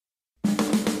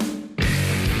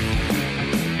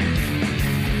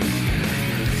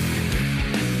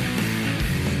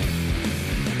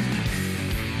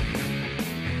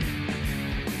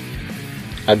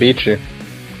I beat you.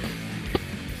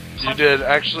 You did.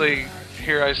 Actually,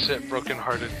 here I sit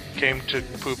broken-hearted. Came to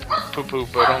poo-poo,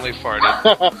 but only farted.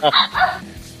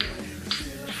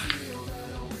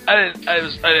 I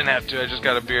didn't have to. I just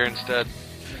got a beer instead.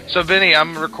 So, Vinny,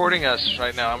 I'm recording us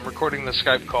right now. I'm recording the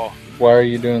Skype call. Why are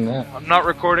you doing that? I'm not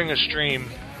recording a stream.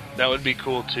 That would be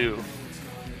cool, too.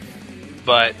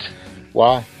 But...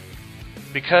 Why?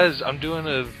 Because I'm doing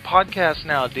a podcast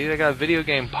now, dude. I got a video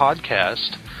game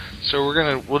podcast. So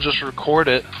we'll just record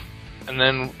it. And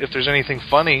then if there's anything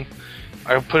funny,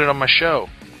 I'll put it on my show.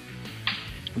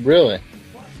 Really?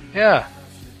 Yeah.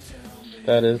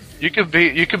 That is... You could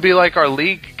be like our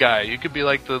league guy. You could be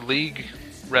like the league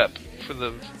rep for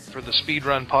the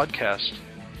Speedrun podcast.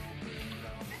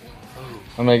 Ooh.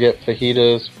 I'm gonna get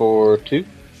fajitas for 2.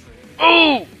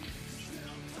 Ooh!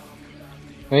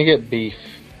 Let me get beef.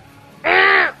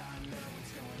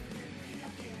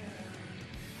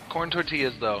 Corn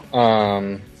tortillas, though.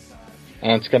 And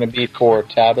it's gonna be for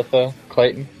Tabitha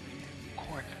Clayton.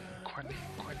 Corn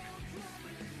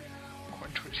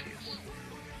tortillas.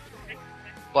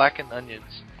 Blackened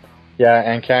onions. Yeah,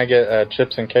 and can I get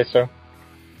chips and queso?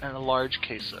 And a large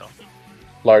queso.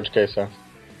 Large queso.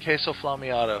 Queso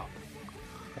flamiato.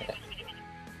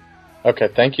 Okay,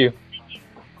 thank you.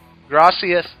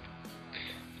 Gracias.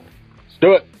 Let's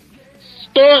do it. Let's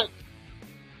do it!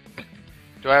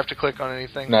 Do I have to click on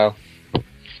anything? No.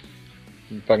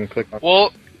 If I can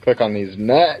click on these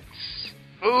nuts.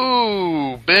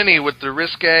 Ooh, Benny with the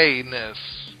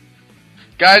risque-ness.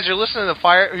 Guys, you're listening to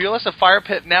Fire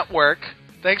Pit Network.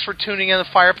 Thanks for tuning in to the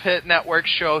Fire Pit Network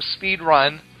show,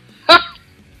 Speedrun.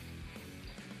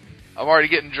 I'm already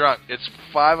getting drunk. It's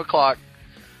 5 o'clock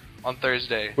on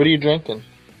Thursday. What are you drinking?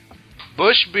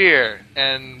 Bush Beer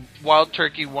and Wild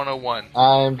Turkey 101.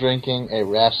 I'm drinking a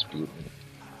Rasputin.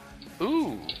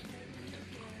 Ooh.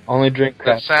 Only drink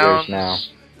craft beers now.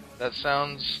 That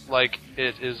sounds like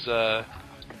it is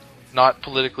not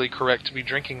politically correct to be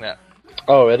drinking that.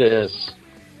 Oh, it is.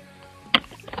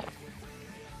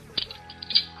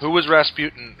 Who was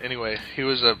Rasputin, anyway? He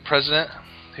was a president?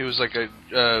 He was like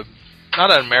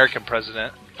not an American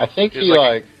president. I think he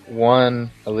won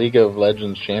a League of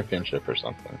Legends championship or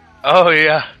something. Oh,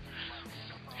 yeah.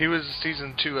 He was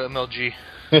Season 2 MLG.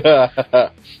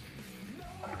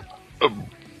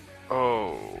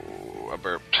 Oh, I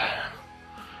burped.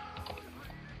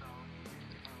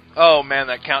 Oh, man,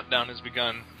 that countdown has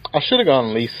begun. I should have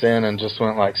gone Lee Sin and just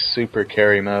went like super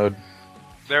carry mode.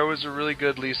 There was a really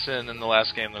good Lee Sin in the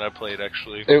last game that I played,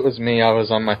 actually. It was me. I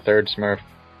was on my 3rd Smurf.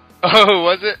 Oh,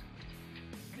 was it?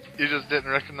 You just didn't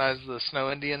recognize the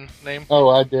Snow Indian name? Oh,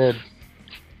 I did.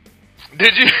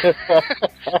 Did you?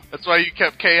 That's why you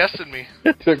kept KSing me.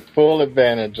 Took full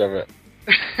advantage of it.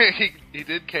 He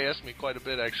did KS me quite a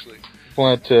bit, actually.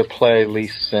 Wanted to play Lee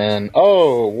Sin.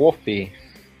 Oh, Wolfie.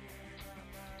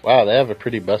 Wow, they have a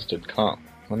pretty busted comp.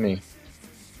 Let me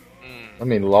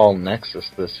lol Nexus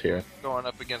this here. Going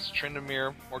up against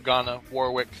Tryndamere, Morgana,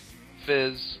 Warwick,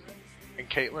 Fizz, and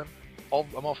Caitlyn.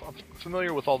 I'm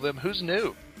familiar with all them. Who's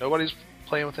new? Nobody's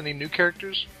playing with any new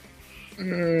characters?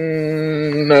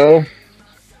 No.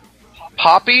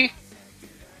 Poppy?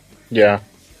 Yeah.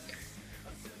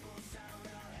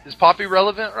 Is Poppy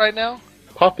relevant right now?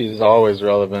 Poppy's always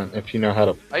relevant if you know how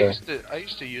to play. I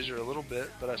used to use her a little bit,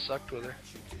 but I sucked with her.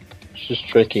 She's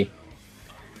tricky.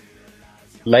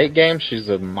 Late game, she's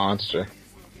a monster.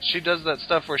 She does that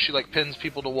stuff where she like pins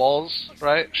people to walls,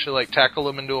 right? She'll like tackle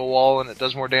them into a wall and it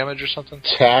does more damage or something.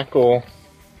 Tackle.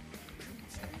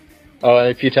 Oh, and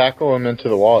if you tackle him into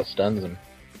the wall, it stuns him.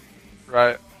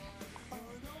 Right.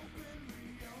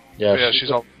 Yeah,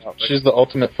 she's the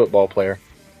ultimate football player.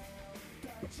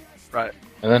 Right.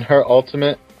 And then her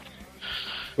ultimate,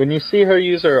 when you see her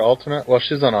use her ultimate, well,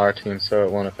 she's on our team, so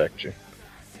it won't affect you.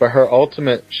 But her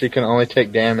ultimate, she can only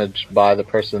take damage by the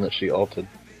person that she ulted.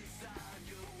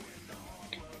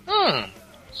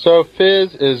 So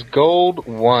Fizz is gold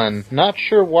 1. Not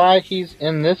sure why he's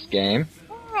in this game.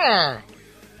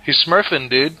 He's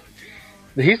smurfing, dude.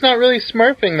 He's not really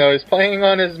smurfing, though. He's playing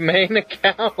on his main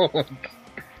account.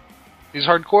 He's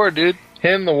hardcore, dude.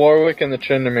 Him, the Warwick, and the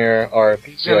Tryndamere are a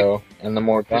duo, and the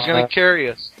Morgana. He's gonna carry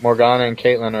us. Morgana and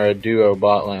Caitlyn are a duo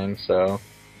bot lane, so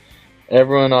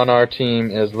everyone on our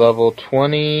team is level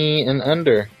 20 and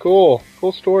under. Cool.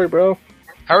 Cool story, bro.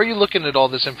 How are you looking at all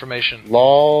this information?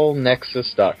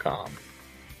 lolnexus.com.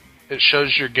 It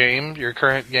shows your game, your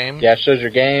current game? Yeah, it shows your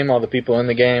game, all the people in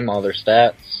the game, all their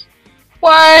stats.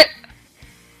 What?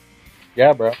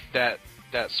 Yeah, bro. That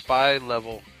spy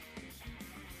level.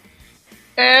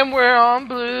 And we're on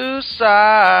blue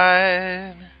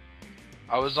side.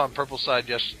 I was on purple side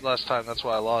last time, that's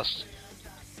why I lost.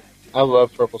 I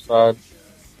love Purple Side.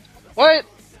 What?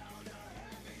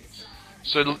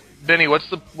 So, Benny, what's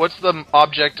the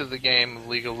object of the game of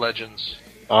League of Legends?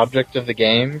 Object of the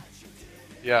game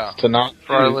Yeah, is to not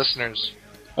for our lose. listeners.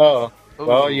 Oh,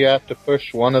 well, Ooh. you have to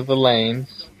push one of the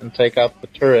lanes and take out the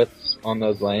turrets on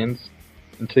those lanes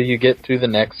until you get to the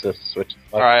Nexus, which is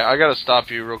like, Alright, I gotta stop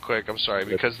you real quick, I'm sorry,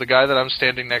 because the guy that I'm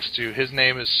standing next to, his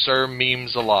name is Sir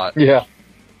Memes a Lot. yeah.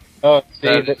 Oh,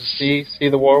 That see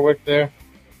the Warwick there?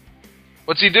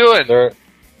 What's he doing? They're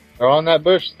on that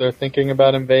bush. They're thinking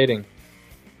about invading.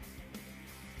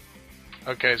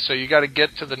 Okay, so you gotta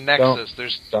get to the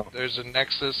Nexus. Don't. There's a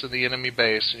Nexus in the enemy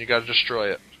base, and you gotta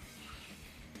destroy it.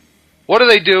 What are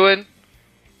they doing?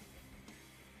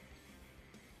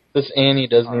 This Annie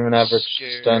doesn't I'm even have her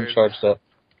scared. stun charged up.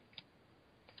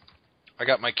 I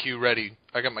got my Q ready.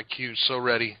 I got my Q so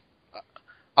ready.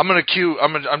 I'm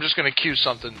just gonna Q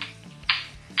something.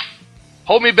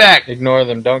 Hold me back. Ignore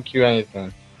them. Don't queue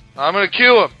anything. I'm gonna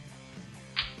Q him.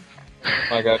 Oh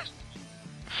my God.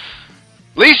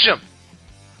 Leash him.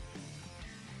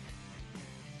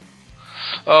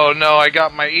 Oh no, I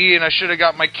got my E and I should have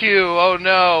got my Q. Oh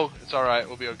no. It's alright,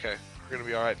 we'll be okay. We're gonna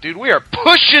be alright. Dude, we are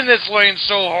pushing this lane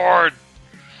so hard.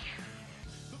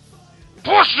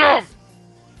 Push him!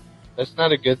 That's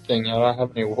not a good thing. I don't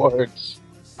have any wards.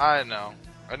 I know.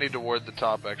 I need to ward the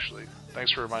top, actually.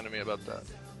 Thanks for reminding me about that.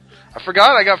 I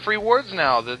forgot I got free wards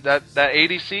now. That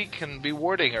ADC can be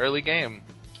warding early game.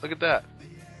 Look at that.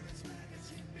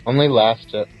 Only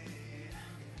last hit.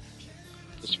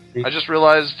 I just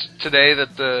realized today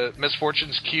that the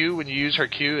Misfortune's Q, when you use her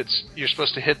Q, you're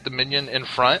supposed to hit the minion in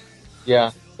front.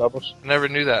 Yeah, double. I never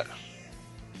knew that.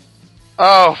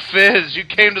 Oh, Fizz, you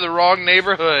came to the wrong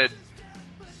neighborhood.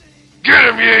 Get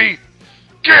him, Yee!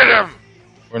 Get him!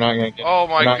 We're not gonna get. Oh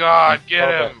my God, get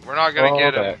him! We're not gonna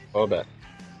get him. Fall back.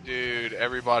 Dude,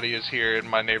 everybody is here in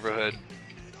my neighborhood.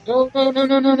 No.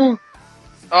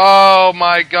 Oh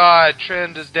my God,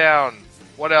 trend is down.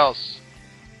 What else?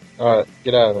 Alright,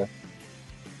 get out of there.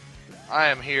 I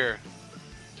am here.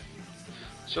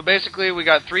 So basically, we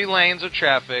got 3 lanes of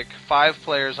traffic, 5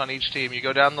 players on each team. You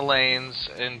go down the lanes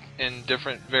in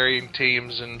different varying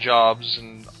teams and jobs,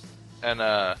 and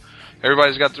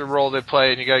everybody's got their role they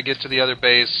play, and you got to get to the other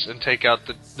base and take out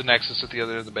the Nexus at the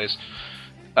other end of the base.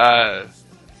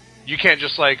 You can't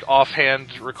just like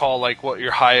offhand recall like what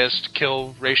your highest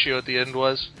kill ratio at the end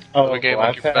was of a game,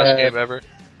 like your best game ever.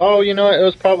 Oh, you know what? It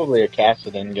was probably a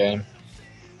Kassadin game.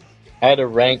 I had a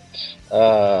ranked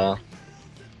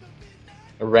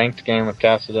game of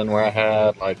Kassadin where I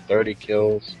had like 30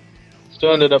 kills.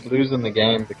 Still ended up losing the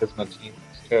game because my team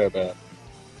was terrible.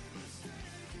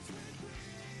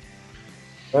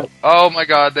 Oh my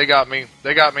God, they got me.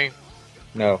 They got me.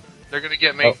 No. They're gonna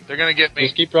get me. Oh. They're gonna get me.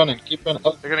 Just keep running.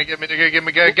 Oh. They're gonna get me. They're gonna get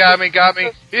me. Got me. Got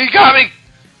me. He got me.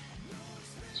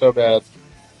 So bad.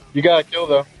 You got a kill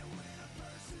though.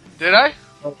 Did I?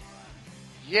 Oh.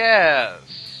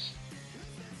 Yes.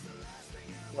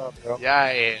 Oh, bro.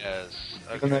 Yes.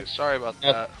 Okay. Sorry about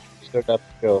that. Still got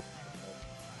the kill.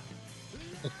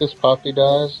 If this Poppy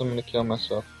dies, I'm gonna kill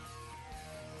myself.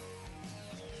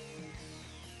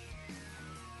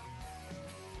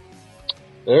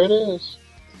 There it is.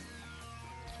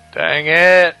 Dang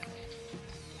it.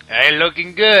 Ain't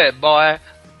looking good, boy.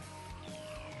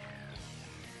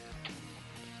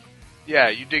 Yeah,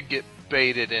 you did get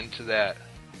baited into that.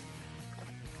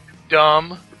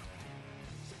 Dumb.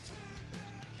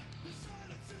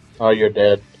 Oh, you're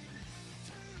dead.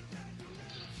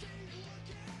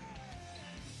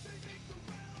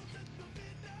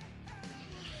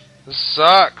 This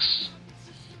sucks.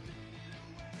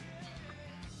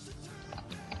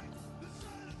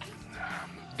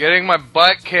 Getting my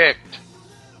butt kicked.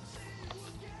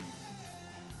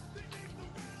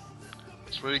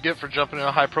 That's what you get for jumping in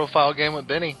a high-profile game with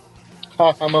Benny.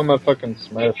 Ha, I'm on my fucking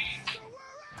Smurf.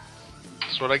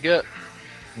 That's what I get.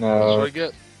 That's No. what I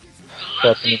get.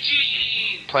 Definitely.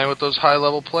 Playing with those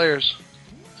high-level players.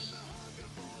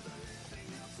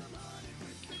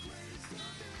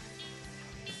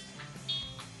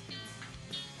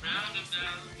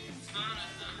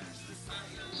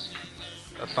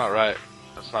 That's not right.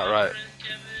 That's not right.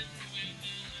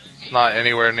 It's not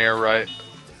anywhere near right.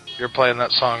 You're playing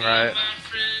that song right.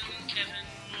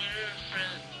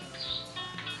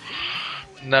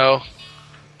 No.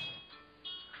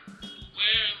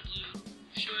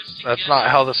 That's not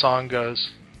how the song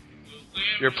goes.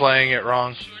 You're playing it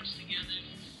wrong.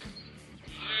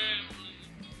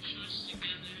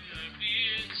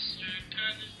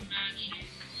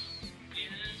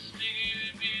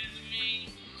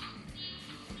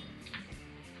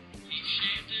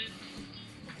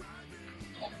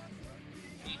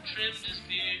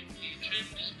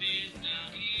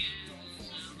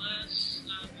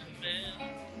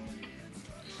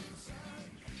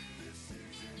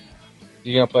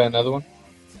 You gonna play another one?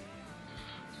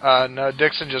 No,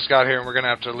 Dixon just got here and we're gonna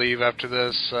have to leave after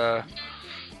this.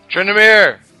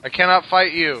 Tryndamere, I cannot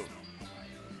fight you.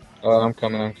 Oh, I'm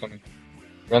coming.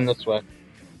 Run this way.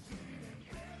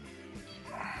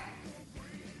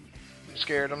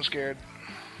 I'm scared.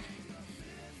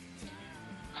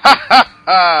 Ha ha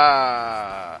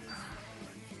ha!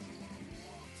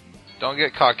 Don't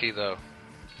get cocky, though.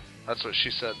 That's what she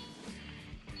said.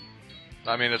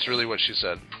 I mean, it's really what she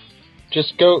said.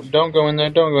 Just go. Don't go in there.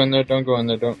 Don't go in there. Don't go in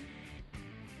there. Don't.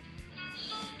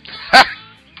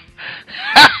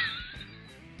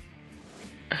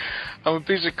 I'm a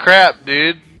piece of crap,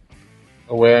 dude.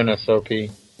 Awareness, OP.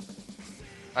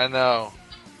 I know.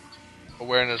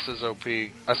 Awareness is OP.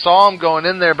 I saw them going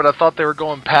in there, but I thought they were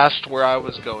going past where I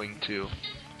was going to.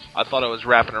 I thought I was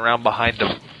wrapping around behind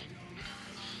them.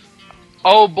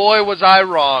 Oh boy, was I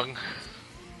wrong.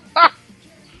 Ha!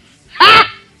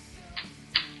 Ha!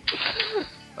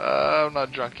 I'm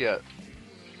not drunk yet.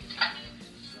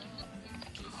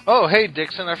 Oh, hey,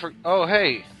 Dixon. Oh,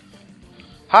 hey.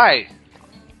 Hi.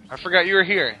 I forgot you were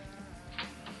here.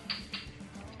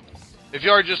 If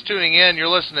you are just tuning in, you're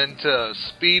listening to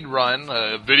Speed Run,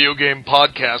 a video game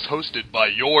podcast hosted by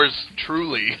yours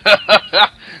truly.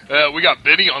 We got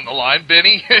Benny on the line.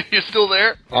 Benny, you still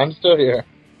there? I'm still here.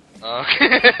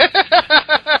 Okay.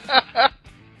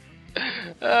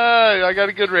 I got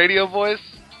a good radio voice.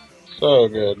 So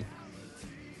good.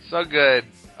 So good.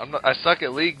 I suck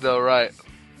at League though, right?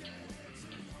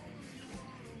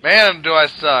 Man, do I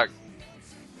suck.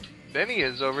 Benny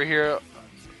is over here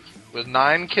with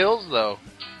 9 kills, though.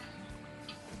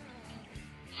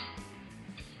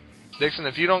 Dixon,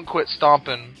 if you don't quit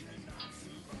stomping,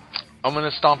 I'm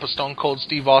gonna stomp a Stone Cold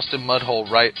Steve Austin mud hole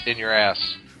right in your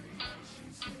ass.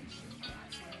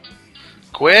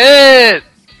 Quit!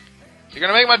 You're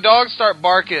gonna make my dog start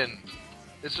barking.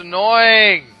 It's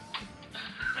annoying.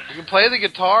 You can play the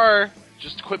guitar,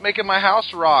 just quit making my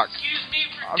house rock.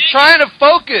 I'm trying to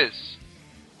focus.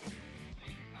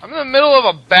 I'm in the middle of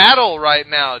a battle right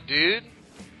now, dude.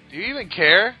 Do you even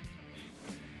care?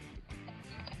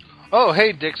 Oh,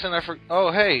 hey, Dixon.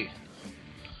 Oh, hey.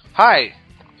 Hi.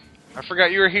 I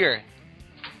forgot you were here.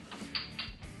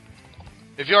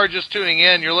 If you are just tuning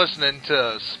in, you're listening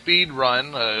to Speed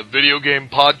Run, a video game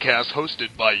podcast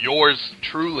hosted by yours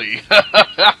truly.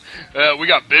 We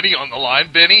got Benny on the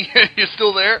line. Benny, you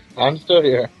still there? I'm still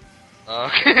here.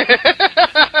 Okay.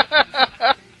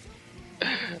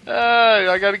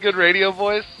 I got a good radio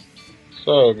voice.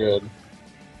 So good.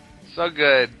 So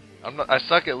good. I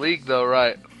suck at League though,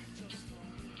 right?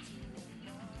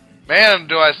 Man,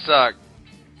 do I suck.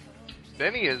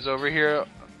 Benny is over here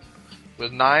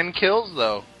with 9 kills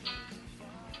though.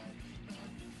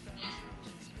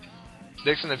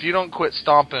 Dixon, if you don't quit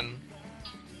stomping,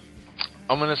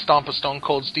 I'm gonna stomp a Stone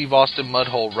Cold Steve Austin mud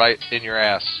hole right in your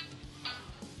ass.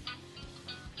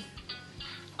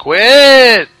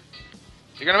 Quit!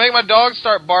 You're gonna make my dog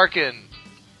start barking.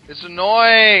 It's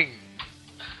annoying.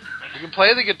 You can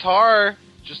play the guitar,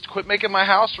 just quit making my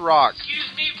house rock.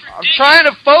 I'm trying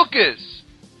to focus.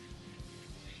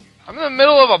 I'm in the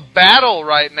middle of a battle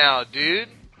right now, dude.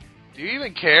 Do you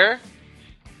even care?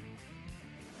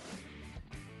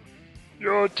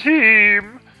 Your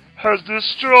team has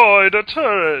destroyed a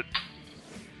turret.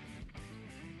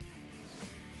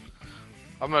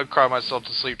 I'm gonna cry myself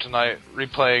to sleep tonight,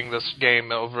 replaying this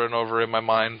game over and over in my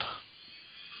mind.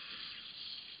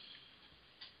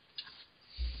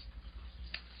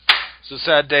 It's a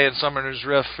sad day in Summoner's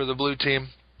Rift for the blue team.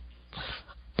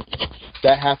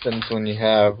 That happens when you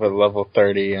have a level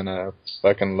 30 in a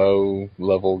fucking low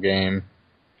level game.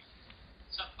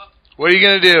 What are you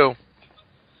gonna do?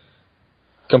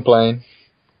 Complain.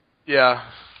 Yeah.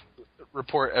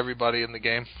 Report everybody in the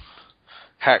game.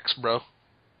 Hacks, bro.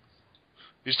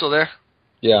 You still there?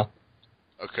 Yeah.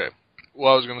 Okay.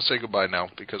 Well, I was gonna say goodbye now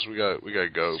because we gotta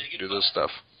go do this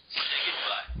stuff.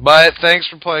 But thanks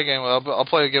for playing a game. I'll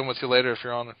play again with you later if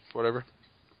you're on, whatever.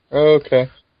 Okay.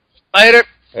 Later.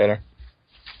 Later.